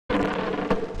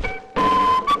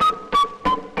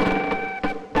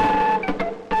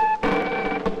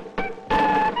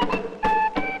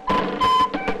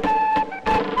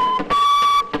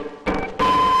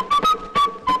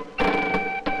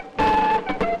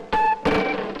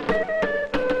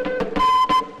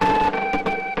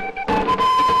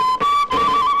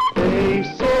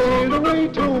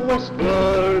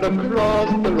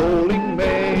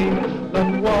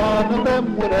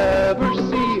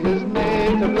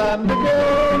land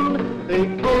again. They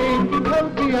came to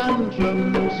County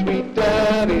Antrim, sweet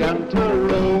Derry and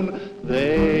Tyrone.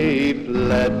 They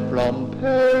fled from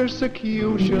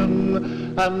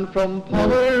persecution and from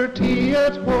poverty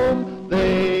at home.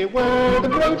 They were the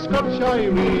brave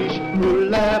Scotch-Irish who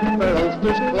left where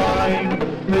Ulster's climb.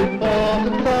 They fought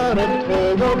at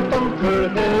Saratoga, Bunker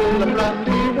Hill and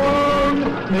Brandywine.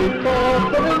 They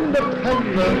fought for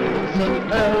independence and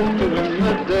helped to win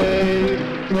the day.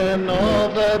 10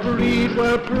 of their breed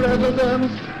were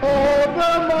presidents of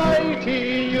the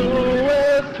mighty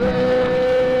USA.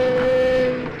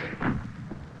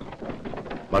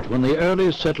 But when the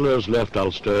early settlers left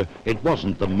Ulster, it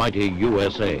wasn't the mighty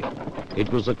USA.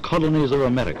 It was the colonies of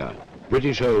America,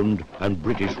 British owned and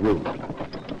British ruled.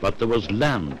 But there was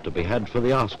land to be had for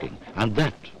the asking, and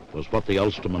that was what the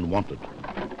Ulstermen wanted.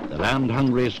 The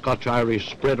land-hungry Scotch-Irish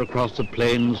spread across the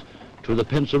plains to the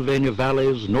Pennsylvania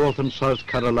valleys, North and South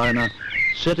Carolina,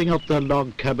 setting up their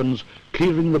log cabins,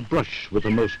 clearing the brush with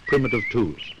the most primitive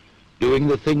tools, doing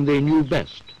the thing they knew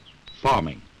best,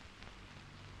 farming.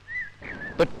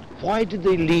 But why did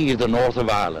they leave the north of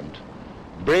Ireland,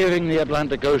 braving the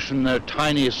Atlantic Ocean in their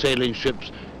tiny sailing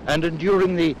ships and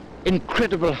enduring the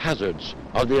incredible hazards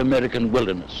of the American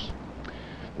wilderness?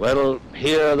 Well,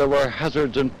 here there were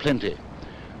hazards in plenty.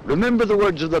 Remember the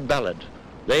words of the ballad,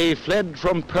 they fled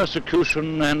from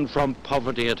persecution and from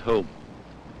poverty at home.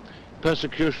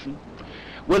 Persecution?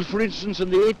 Well, for instance, in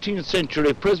the 18th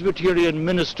century, Presbyterian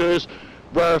ministers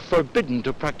were forbidden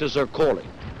to practice their calling,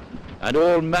 and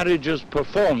all marriages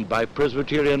performed by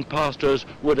Presbyterian pastors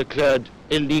were declared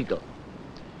illegal.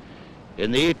 In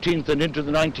the 18th and into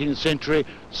the 19th century,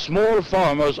 small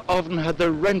farmers often had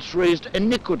their rents raised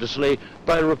iniquitously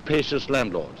by rapacious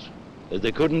landlords. If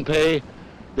they couldn't pay,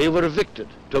 they were evicted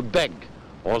to beg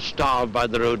or starve by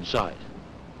the roadside.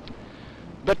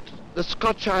 But the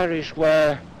Scotch-Irish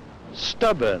were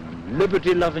stubborn,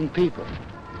 liberty-loving people,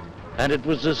 and it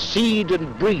was the seed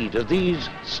and breed of these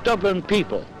stubborn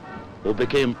people who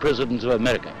became presidents of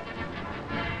America.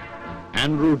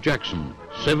 Andrew Jackson,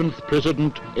 7th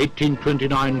President,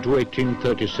 1829 to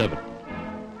 1837.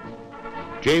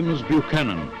 James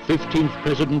Buchanan, 15th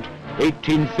President,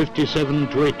 1857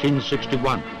 to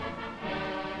 1861.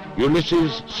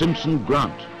 Ulysses Simpson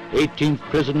Grant, 18th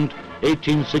President,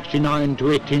 1869 to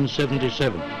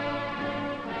 1877.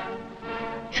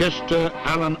 Chester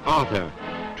Allen Arthur,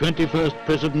 21st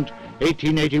President,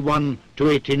 1881 to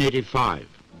 1885.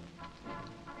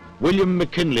 William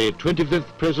McKinley,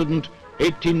 25th President,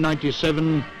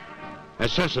 1897,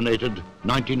 assassinated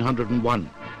 1901.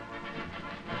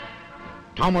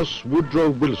 Thomas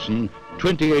Woodrow Wilson,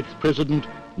 28th President,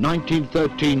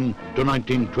 1913 to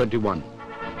 1921.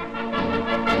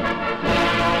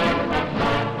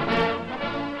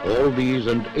 All these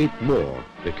and 8 more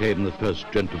became the first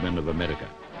gentlemen of America.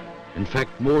 In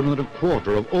fact, more than a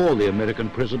quarter of all the American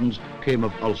presidents came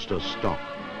of Ulster stock.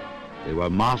 They were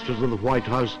masters of the White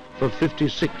House for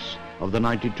 56 of the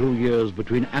 92 years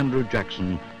between Andrew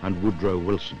Jackson and Woodrow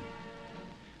Wilson.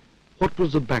 What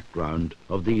was the background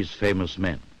of these famous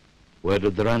men? Where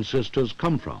did their ancestors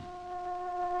come from?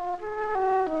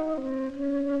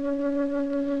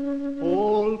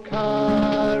 Old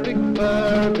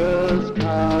Carrickfergus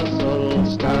Castle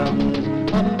stands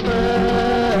on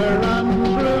fair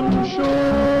Antrim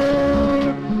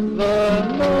shore. The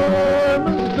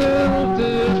Normans built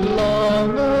it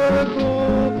long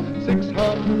ago,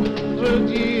 600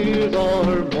 years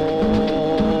or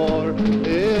more.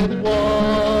 It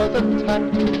was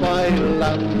attacked by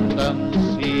land and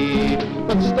sea,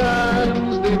 but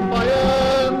stands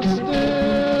defiant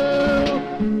still.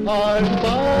 Hard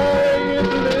by it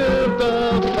lived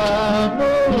a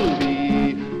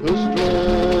family who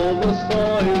strove the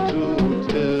soil to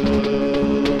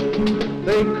till.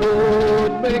 They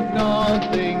could make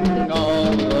nothing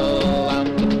of the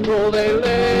land, though they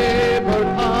labored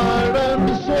hard and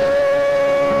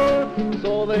sore.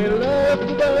 So they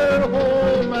left their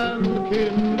home and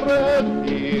kindred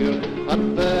here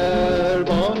and their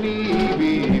bonny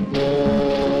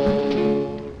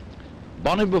before.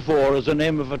 Bonny Before is the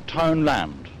name of a town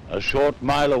land a short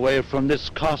mile away from this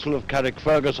castle of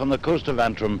Carrickfergus on the coast of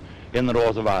Antrim in the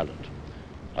north of Ireland.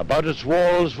 About its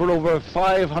walls for over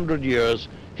 500 years,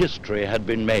 history had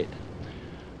been made.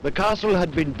 The castle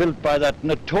had been built by that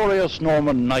notorious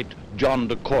Norman knight John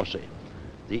de Courcy.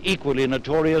 The equally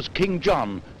notorious King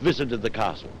John visited the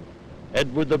castle.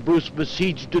 Edward the Bruce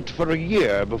besieged it for a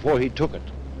year before he took it.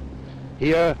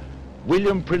 Here,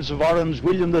 William, Prince of Orange,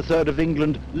 William III of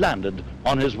England, landed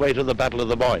on his way to the Battle of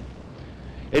the Boyne.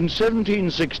 In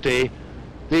 1760,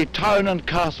 the town and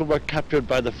castle were captured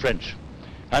by the French.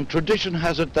 and tradition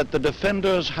has it that the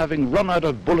defenders, having run out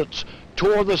of bullets,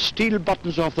 tore the steel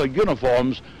buttons off their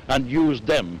uniforms and used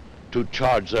them to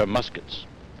charge their muskets.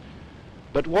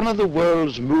 But one of the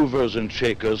world's movers and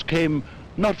shakers came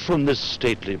not from this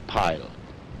stately pile,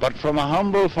 but from a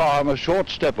humble farm a short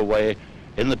step away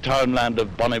in the townland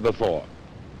of Bonnybefore.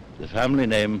 The family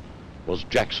name was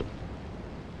Jackson.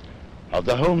 Of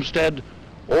the homestead,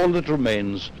 all that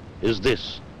remains is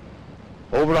this.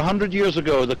 Over 100 years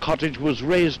ago, the cottage was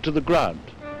razed to the ground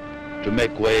to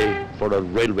make way for a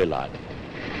railway line.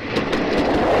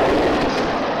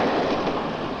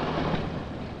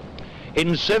 In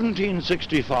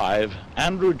 1765,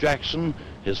 Andrew Jackson,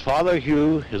 his father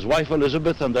Hugh, his wife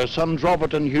Elizabeth, and their sons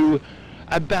Robert and Hugh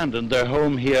abandoned their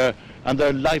home here and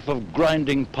their life of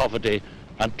grinding poverty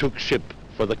and took ship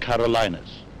for the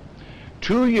Carolinas.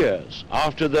 2 years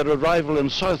after their arrival in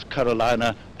South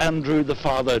Carolina, Andrew the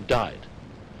father died.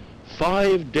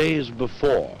 5 days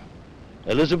before,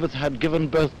 Elizabeth had given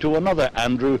birth to another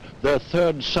Andrew, their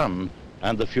third son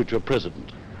and the future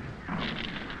president.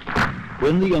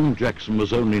 When the young Jackson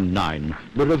was only 9,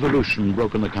 the revolution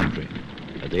broke in the country.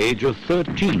 At the age of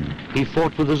 13, he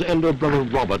fought with his elder brother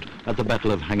Robert at the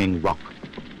Battle of Hanging Rock.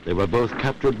 They were both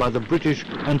captured by the British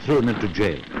and thrown into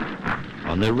jail.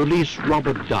 On their release,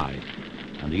 Robert died,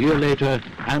 and a year later,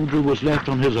 Andrew was left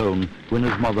on his own when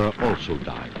his mother also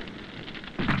died.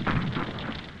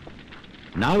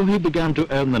 Now he began to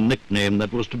earn the nickname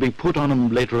that was to be put on him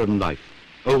later in life,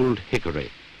 Old Hickory,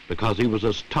 because he was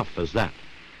as tough as that.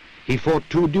 He fought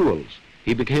 2 duels.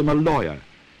 He became a lawyer.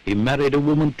 He married a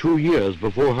woman 2 years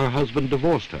before her husband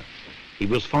divorced her. He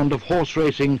was fond of horse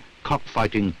racing,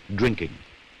 cockfighting, drinking.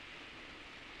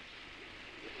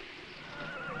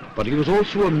 But he was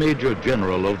also a major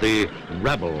general of the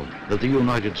rabble that the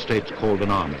United States called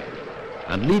an army.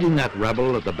 And leading that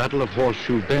rabble at the Battle of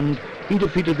Horseshoe Bend, he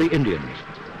defeated the Indians,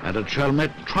 and at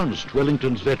Chalmette trounced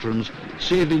Wellington's veterans,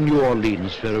 saving New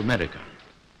Orleans for America.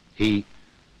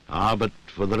 But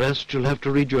for the rest you'll have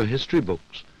to read your history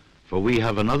books, for we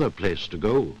have another place to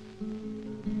go.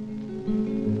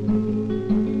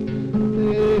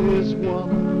 This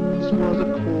once was a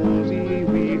cozy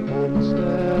wee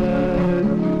homestead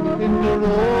in the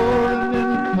Roaring in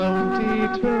County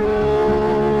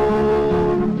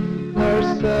Tyrone. There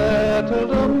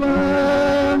settled a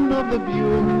man of the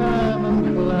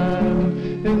Buchanan clan,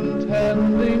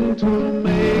 intending to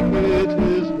make it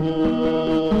his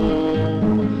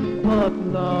home. But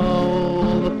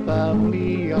now the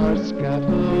family are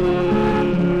scattered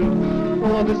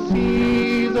o'er the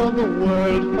seas of the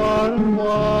world far and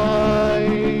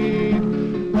wide,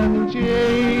 and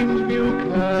James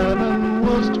Buchanan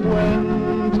was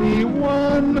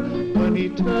 21 when he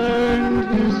turned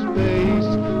his face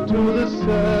to the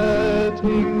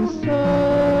setting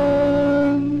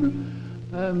sun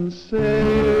and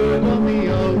sailed on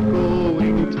the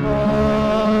outgoing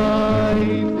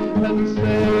tide, and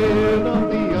sailed on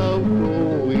the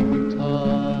outgoing tide.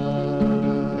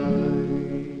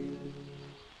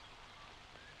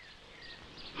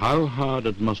 How hard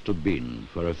it must have been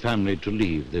for a family to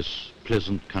leave this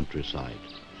pleasant countryside,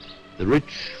 the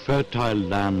rich, fertile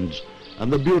lands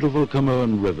and the beautiful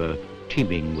Camoan River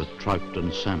teeming with trout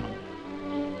and salmon.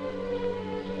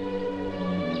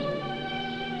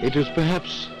 It is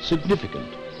perhaps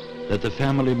significant that the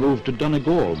family moved to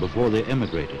Donegal before they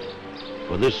emigrated,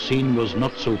 for this scene was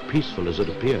not so peaceful as it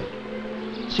appeared.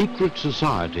 Secret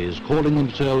societies calling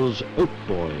themselves Oat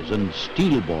Boys and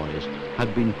Steel Boys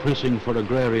had been pressing for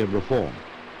agrarian reform.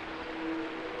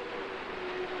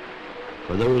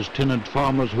 For those tenant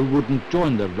farmers who wouldn't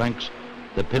join their ranks,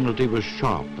 the penalty was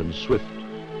sharp and swift.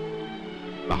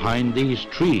 Behind these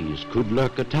trees could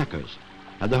lurk attackers,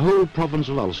 and the whole province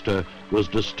of Ulster was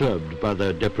disturbed by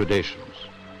their depredations.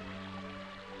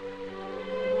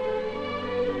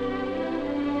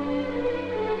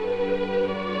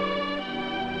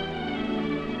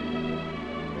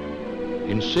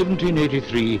 In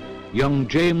 1783, young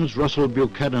James Russell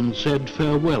Buchanan said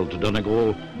farewell to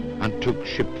Donegal and took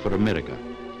ship for America.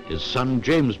 His son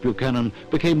James Buchanan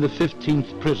became the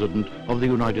 15th President of the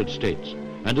United States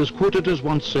and is quoted as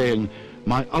once saying,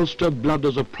 "My Ulster blood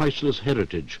is a priceless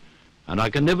heritage, and I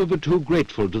can never be too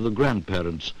grateful to the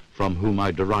grandparents from whom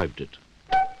I derived it."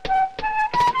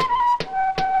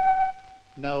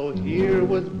 Now here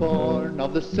was born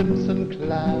of the Simpson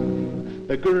clan,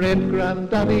 the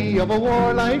great-granddaddy of a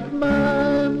warlike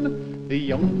man. The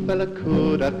young fella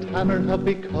could a tanner have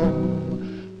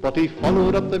become, but he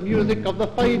followed up the music of the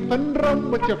fife and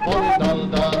drum with your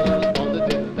fall-dal-dal, all the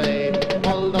din-day,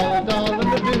 fall-dal-dal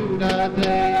and the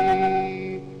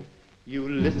do-da-day.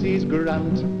 Ulysses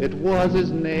Grant, it was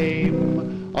his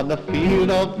name, On the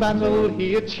field of battle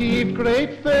he achieved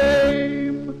great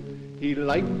fame. He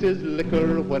liked his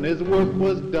liquor when his work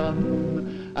was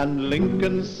done, and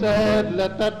Lincoln said,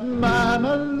 let that man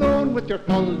alone with your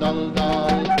doll, doll,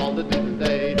 doll, all the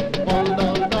day, doll,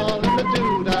 doll, doll, the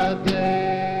do-da-day.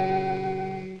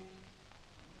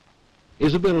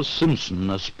 Isabel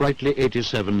Simpson, a sprightly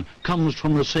 87, comes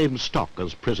from the same stock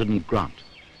as President Grant.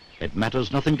 It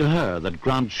matters nothing to her that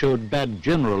Grant showed bad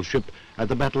generalship at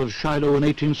the Battle of Shiloh in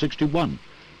 1861,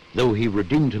 though he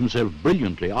redeemed himself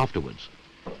brilliantly afterwards.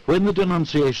 When the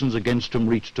denunciations against him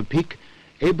reached a peak,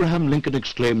 Abraham Lincoln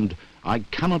exclaimed, I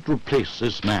cannot replace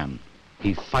this man.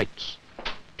 He fights.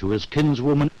 To his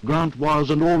kinswoman, Grant was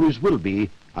and always will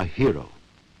be a hero.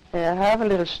 I have a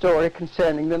little story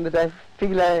concerning them that I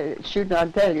feel I should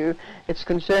not tell you. It's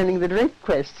concerning the drink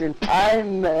question.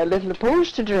 I'm a little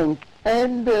opposed to drink.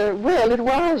 And, well, it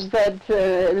was that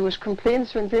there was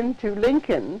complaints went in to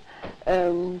Lincoln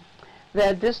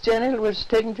that this general was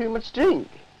taking too much drink.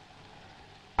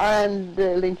 And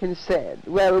Lincoln said,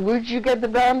 well, would you get the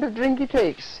brand of drink he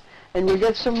takes? And we'll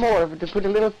get some more of it to put a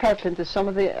little pep into some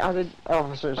of the other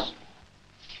officers.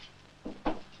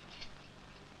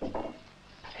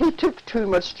 He took too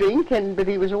much drink, but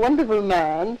he was a wonderful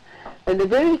man and a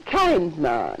very kind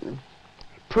man.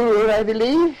 Poor, I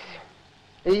believe.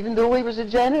 Even though he was a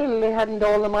general, they hadn't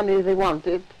all the money they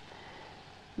wanted.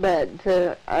 But,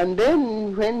 and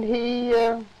then when he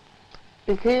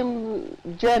became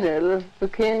general,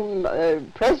 became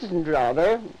president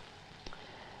rather,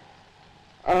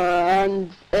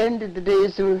 and ended the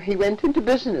days he went into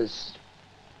business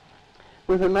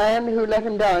with a man who let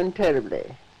him down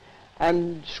terribly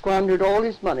and squandered all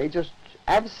his money, just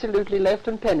absolutely left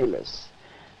him penniless.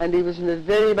 And he was in a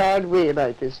very bad way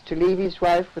about this, to leave his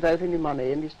wife without any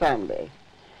money and his family.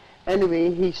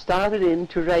 Anyway, he started in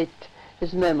to write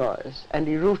his memoirs, and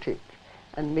he wrote it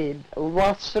and made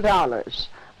lots of dollars.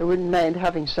 I wouldn't mind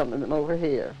having some of them over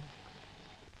here.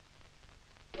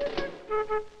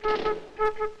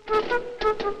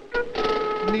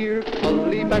 Near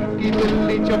Cullybacky,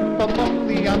 Willie Jump among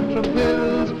the Antrim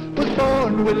hills, was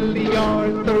born Willie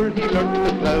Arthur. He learned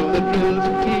to plough the drills.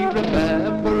 He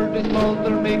remembered his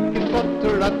mother making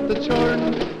butter at the churn,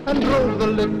 and drove the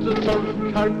little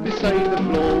turf cart beside the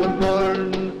flowing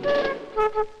burn.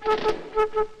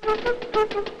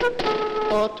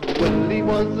 But Willie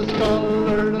was a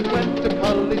scholar and went to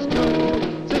college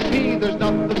too. Says he, there's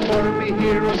nothing for me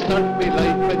here, I'll start me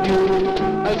life anew.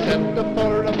 I'll send her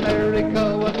for America,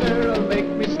 and there I'll make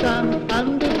me stand.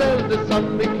 And his eldest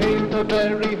son became the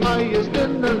very highest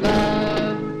in the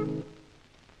land.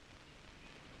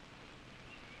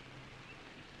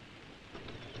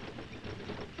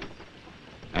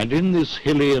 And in this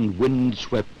hilly and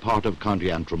wind-swept part of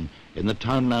County Antrim, in the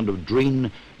townland of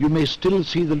Dreen, you may still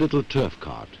see the little turf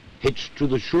cart, hitched to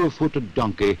the sure-footed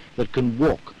donkey that can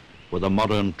walk where the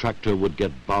modern tractor would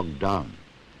get bogged down.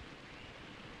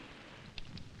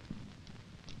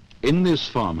 In this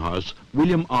farmhouse,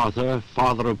 William Arthur,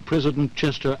 father of President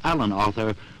Chester Alan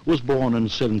Arthur, was born in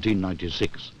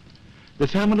 1796. The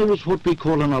family was what we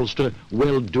call in Ulster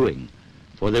well-doing,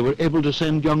 for they were able to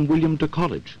send young William to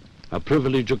college, a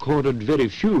privilege accorded very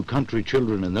few country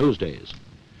children in those days.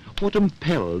 What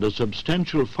impelled a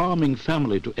substantial farming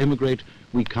family to emigrate,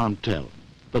 we can't tell,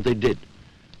 but they did.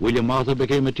 William Arthur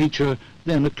became a teacher,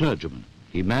 then a clergyman.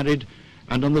 He married,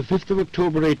 and on the 5th of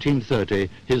October 1830,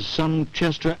 his son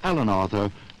Chester Alan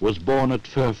Arthur was born at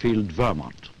Fairfield,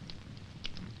 Vermont.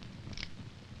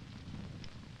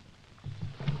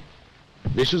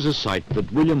 This is a sight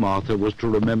that William Arthur was to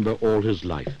remember all his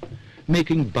life,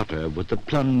 making butter with the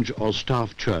plunge or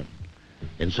staff churn.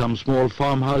 In some small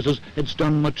farmhouses, it's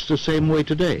done much the same way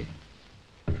today.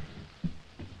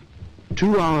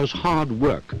 2 hours hard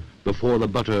work before the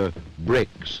butter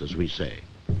breaks, as we say.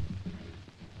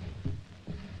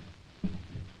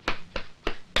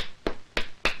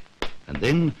 And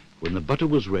then, when the butter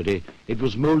was ready, it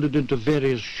was molded into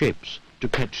various shapes to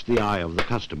catch the eye of the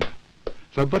customer.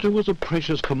 For butter was a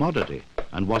precious commodity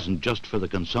and wasn't just for the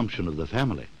consumption of the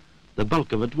family. The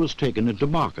bulk of it was taken into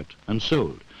market and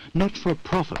sold, not for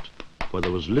profit, for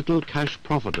there was little cash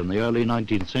profit in the early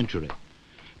 19th century,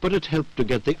 but it helped to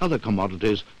get the other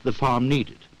commodities the farm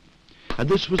needed. And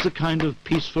this was the kind of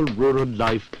peaceful rural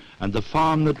life and the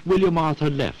farm that William Arthur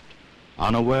left,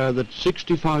 unaware that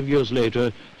 65 years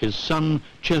later his son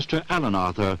Chester Alan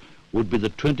Arthur would be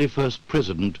the 21st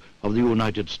President of the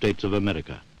United States of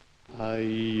America. A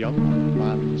young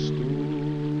man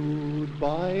stood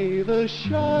by the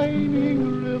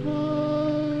shining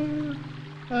river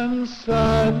and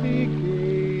sadly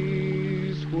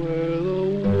gazed where the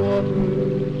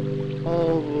waters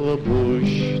of the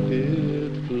bush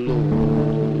did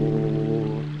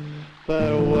flow.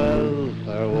 Farewell,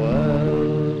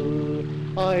 farewell,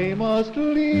 I must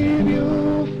leave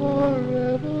you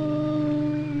forever.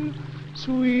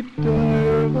 Sweet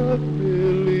Derva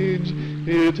village,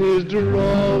 it is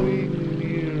drawing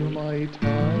near my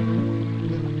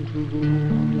time to go.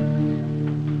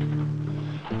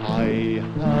 I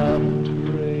haven't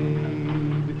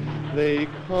prayed, they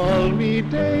call me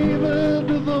David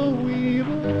the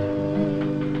Weaver.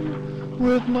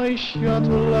 With my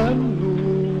shuttle and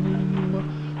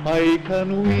loom, I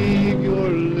can weave your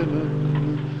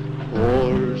linen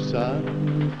coarse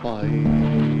and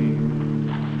fine.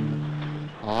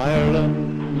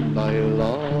 Ireland I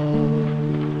love,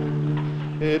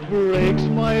 it breaks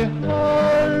my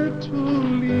heart to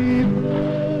leave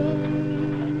her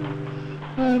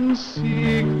and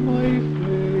seek my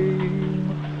fame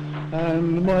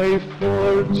and my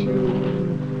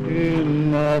fortune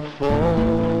in a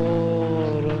foreign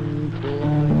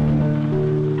clime.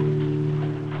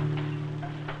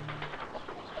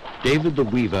 David the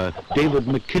Weaver, David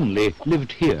McKinley,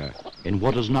 lived here in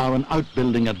what is now an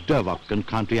outbuilding at Dervock in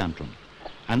County Antrim.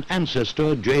 An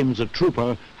ancestor, James a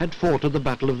trooper, had fought at the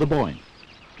Battle of the Boyne.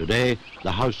 Today,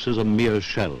 the house is a mere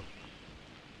shell.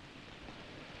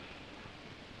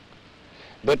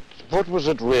 But what was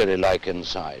it really like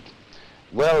inside?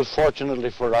 Well, fortunately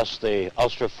for us, the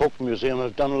Ulster Folk Museum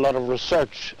have done a lot of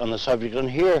research on the subject, and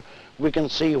here we can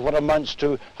see what amounts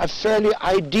to a fairly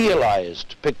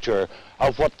idealized picture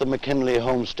of what the McKinley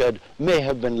homestead may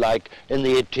have been like in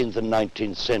the 18th and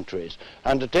 19th centuries.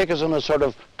 And to take us on a sort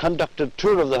of conducted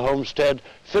tour of the homestead,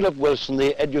 Philip Wilson,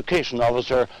 the education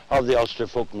officer of the Ulster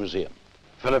Folk Museum.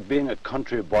 Philip, being a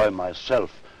country boy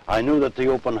myself, I knew that the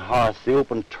open hearth, the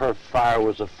open turf fire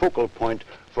was a focal point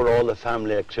for all the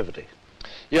family activity.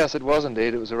 Yes, it was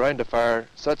indeed. It was around a fire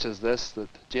such as this that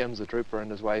James the trooper and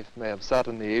his wife may have sat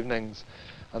in the evenings,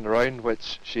 and around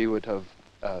which she would have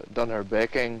done her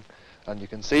baking. And you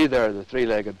can see there the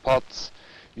three-legged pots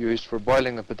used for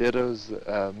boiling the potatoes,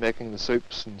 making the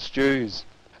soups and stews.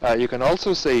 You can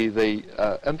also see the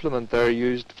implement there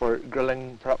used for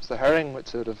grilling perhaps the herring,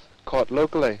 which would have caught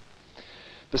locally.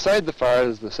 Beside the fire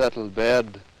is the settled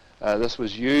bed. This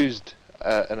was used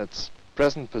in its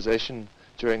present position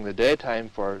during the daytime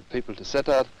for people to sit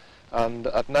at, and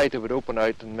at night it would open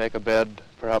out and make a bed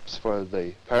perhaps for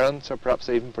the parents or perhaps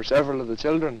even for several of the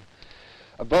children.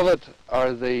 Above it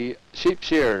are the sheep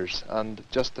shears, and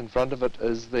just in front of it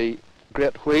is the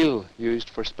great wheel used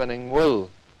for spinning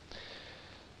wool.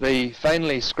 The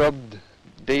finely scrubbed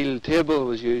deal table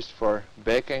was used for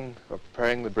baking, or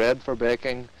preparing the bread for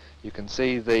baking. You can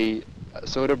see the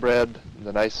soda bread,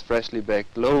 the nice freshly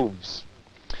baked loaves.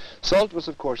 Salt was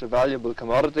of course a valuable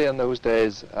commodity in those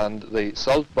days, and the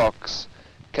salt box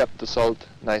kept the salt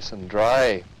nice and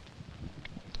dry.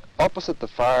 Opposite the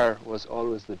fire was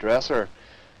always the dresser,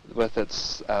 with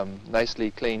its nicely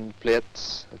cleaned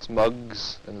plates, its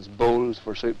mugs and its bowls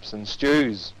for soups and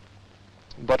stews.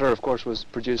 Butter of course was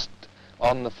produced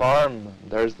on the farm.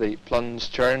 There's the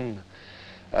plunge churn,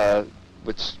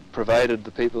 which provided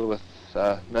the people with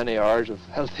many hours of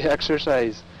healthy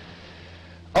exercise.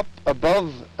 Up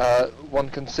above one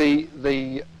can see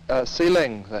the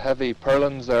ceiling, the heavy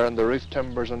purlins there and the roof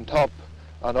timbers on top,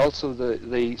 and also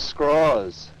the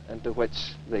scraws into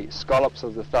which the scallops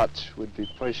of the thatch would be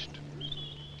pushed.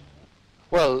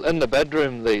 Well, in the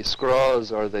bedroom the scraws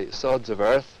or the sods of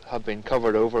earth have been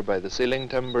covered over by the ceiling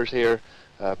timbers here,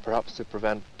 perhaps to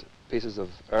prevent pieces of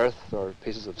earth or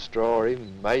pieces of straw or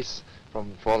even mice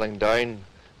from falling down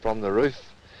from the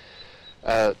roof.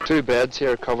 Two beds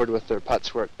here covered with their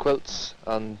patchwork quilts,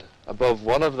 and above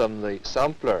one of them the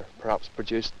sampler, perhaps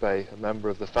produced by a member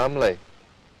of the family.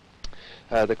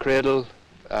 The cradle,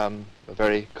 a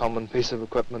very common piece of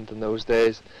equipment in those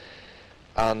days,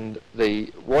 and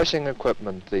the washing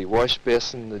equipment, the wash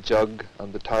basin, the jug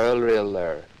and the towel rail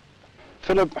there.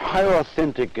 Philip, how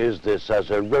authentic is this as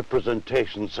a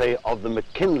representation, say, of the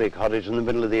McKinley cottage in the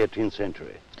middle of the 18th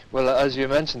century? Well, as you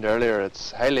mentioned earlier,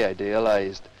 it's highly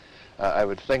idealized. I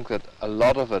would think that a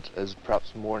lot of it is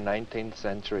perhaps more 19th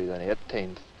century than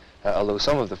 18th, although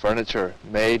some of the furniture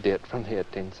may date from the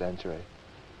 18th century.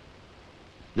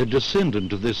 The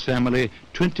descendant of this family,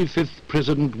 25th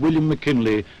President William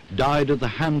McKinley, died at the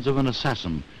hands of an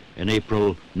assassin in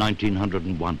April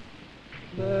 1901.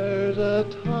 There's a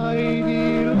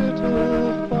tiny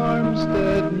little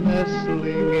farmstead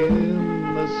nestling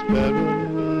in the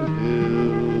Sperrin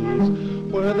Hills,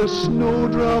 where the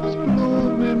snowdrops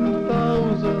bloom in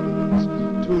thousands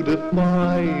to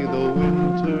defy the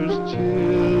winter's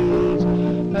chills,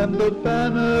 and the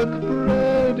bannock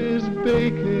bread is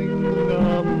baking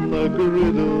on the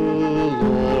griddle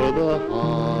or the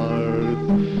hearth.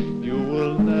 You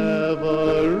will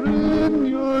never in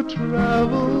your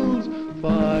travels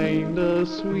find a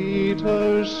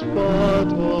sweeter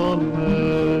spot on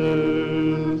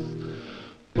earth.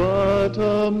 But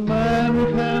a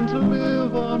man can't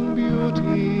live on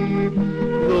beauty,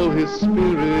 though his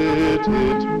spirit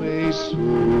it may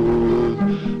soothe.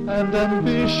 And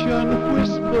ambition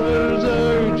whispers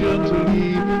urgently,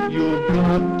 you've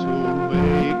got to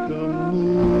make a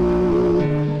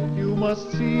move. You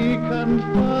must seek and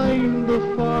find the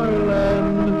far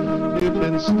land, if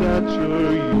in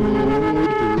stature you'd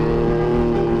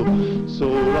grow. So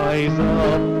rise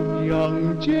up,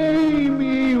 young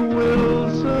Jamie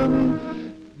Wilson,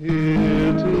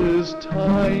 it is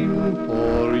time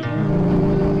for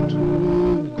you to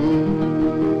go.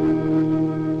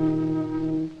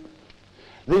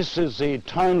 This is the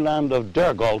townland of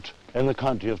Donegal in the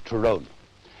county of Tyrone.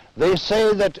 They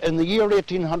say that in the year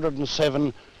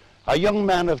 1807, a young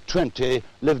man of 20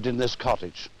 lived in this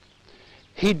cottage.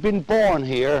 He'd been born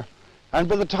here, and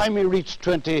by the time he reached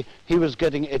 20, he was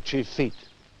getting itchy feet.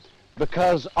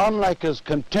 Because unlike his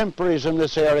contemporaries in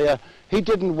this area, he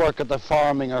didn't work at the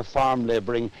farming or farm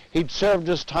labouring. He'd served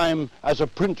his time as a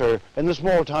printer in the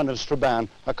small town of Strabane,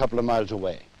 a couple of miles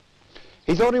away.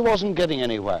 He thought he wasn't getting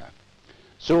anywhere.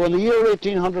 So in the year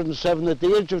 1807, at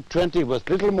the age of 20, with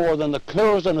little more than the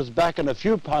clothes on his back and a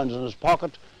few pounds in his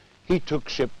pocket, he took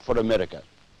ship for America.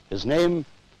 His name,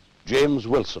 James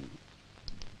Wilson.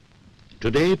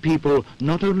 Today, people,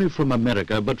 not only from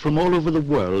America, but from all over the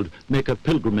world, make a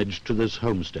pilgrimage to this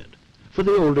homestead. For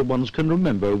the older ones can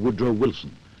remember Woodrow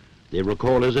Wilson. They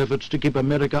recall his efforts to keep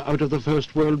America out of the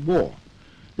First World War.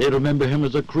 They remember him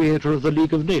as the creator of the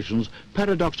League of Nations,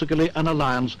 paradoxically an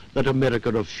alliance that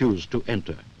America refused to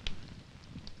enter.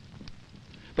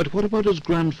 But what about his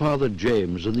grandfather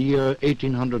James in the year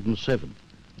 1807?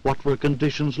 What were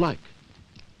conditions like?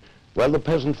 Well, the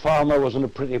peasant farmer was in a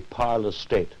pretty parlous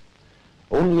state.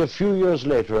 Only a few years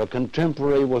later, a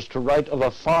contemporary was to write of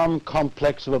a farm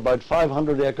complex of about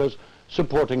 500 acres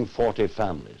supporting 40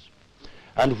 families.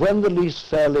 And when the lease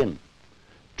fell in,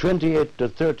 28 to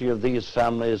 30 of these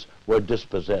families were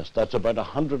dispossessed. That's about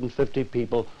 150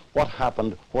 people. What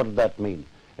happened? What did that mean?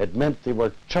 It meant they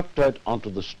were chucked out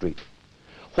onto the street.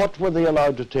 What were they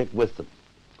allowed to take with them?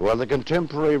 Well, the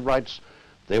contemporary writes,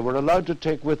 they were allowed to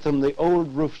take with them the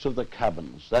old roofs of the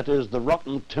cabins, that is, the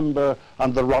rotten timber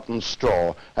and the rotten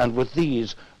straw, and with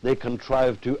these they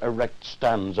contrived to erect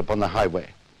stands upon the highway.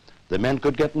 The men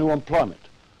could get no employment.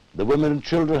 The women and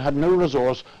children had no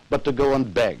resource but to go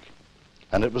and beg.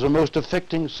 And it was a most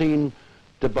affecting scene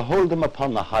to behold them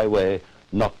upon the highway,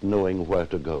 not knowing where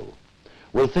to go.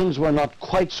 Well, things were not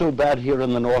quite so bad here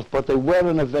in the north, but they were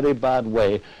in a very bad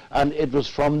way, and it was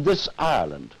from this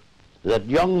Ireland that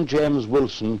young James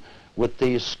Wilson, with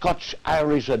the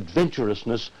Scotch-Irish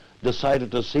adventurousness,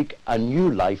 decided to seek a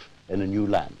new life in a new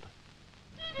land.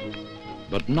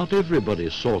 But not everybody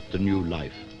sought the new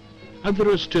life, and there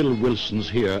are still Wilsons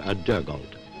here at Donegal.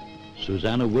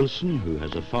 Susanna Wilson, who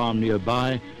has a farm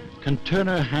nearby, can turn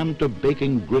her hand to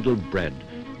baking griddled bread,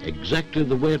 exactly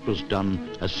the way it was done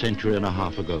a century and a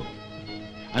half ago.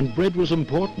 And bread was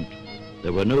important.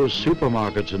 There were no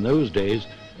supermarkets in those days,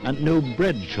 and no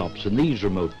bread shops in these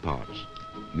remote parts.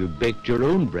 You baked your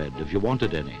own bread if you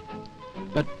wanted any.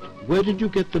 But where did you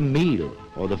get the meal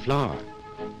or the flour?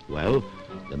 Well,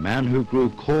 the man who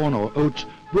grew corn or oats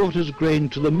brought his grain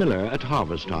to the miller at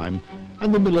harvest time,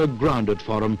 and the miller ground it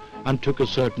for him and took a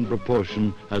certain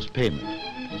proportion as payment.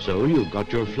 So you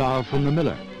got your flour from the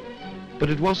miller. But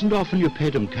it wasn't often you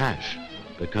paid him cash,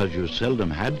 because you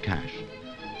seldom had cash.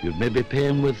 You'd maybe pay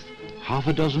him with half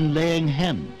a dozen laying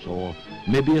hens, or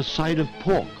maybe a side of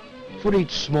pork, for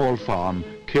each small farm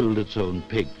killed its own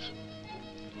pigs.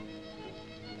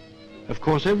 Of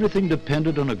course, everything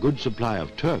depended on a good supply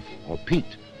of turf or peat,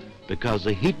 because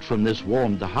the heat from this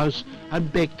warmed the house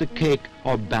and baked the cake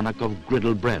or bannock of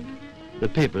griddled bread, the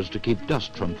papers to keep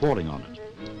dust from falling on it.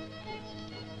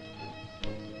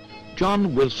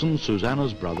 John Wilson,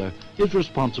 Susanna's brother, is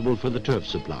responsible for the turf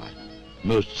supply.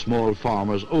 Most small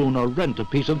farmers own or rent a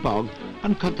piece of bog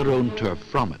and cut their own turf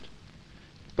from it.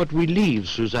 But we leave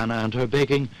Susanna and her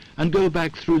baking and go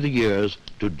back through the years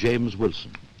to James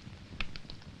Wilson.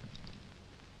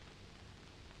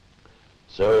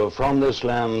 So from this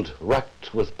land,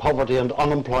 racked with poverty and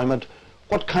unemployment,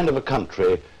 what kind of a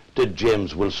country did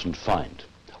James Wilson find?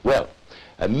 Well,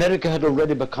 America had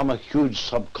already become a huge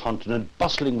subcontinent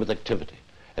bustling with activity.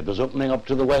 It was opening up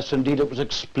to the west, indeed it was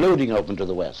exploding open to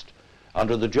the west.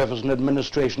 Under the Jefferson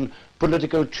administration,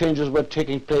 political changes were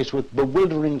taking place with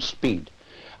bewildering speed.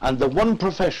 And the one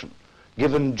profession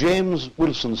given James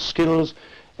Wilson's skills,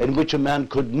 in which a man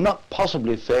could not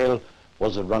possibly fail,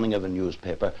 was the running of a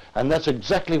newspaper. And that's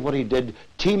exactly what he did,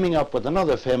 teaming up with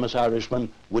another famous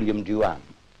Irishman, William Duane.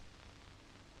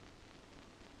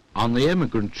 On the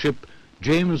emigrant ship,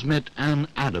 James met Anne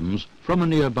Adams from a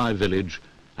nearby village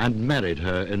and married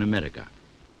her in America.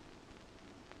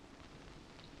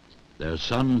 Their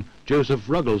son, Joseph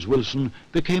Ruggles Wilson,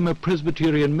 became a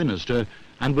Presbyterian minister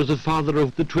and was the father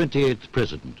of the 28th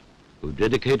president, who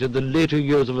dedicated the later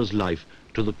years of his life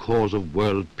to the cause of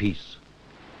world peace.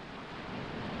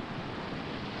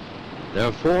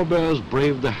 Their forebears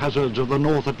braved the hazards of the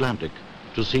North Atlantic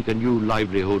to seek a new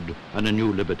livelihood and a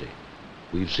new liberty.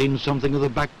 We've seen something of the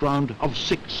background of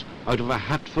 6 out of a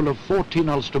hatful of 14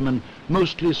 Ulstermen,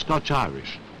 mostly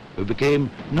Scotch-Irish, who became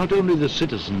not only the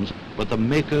citizens, but the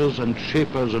makers and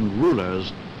shapers and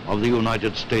rulers of the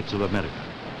United States of America.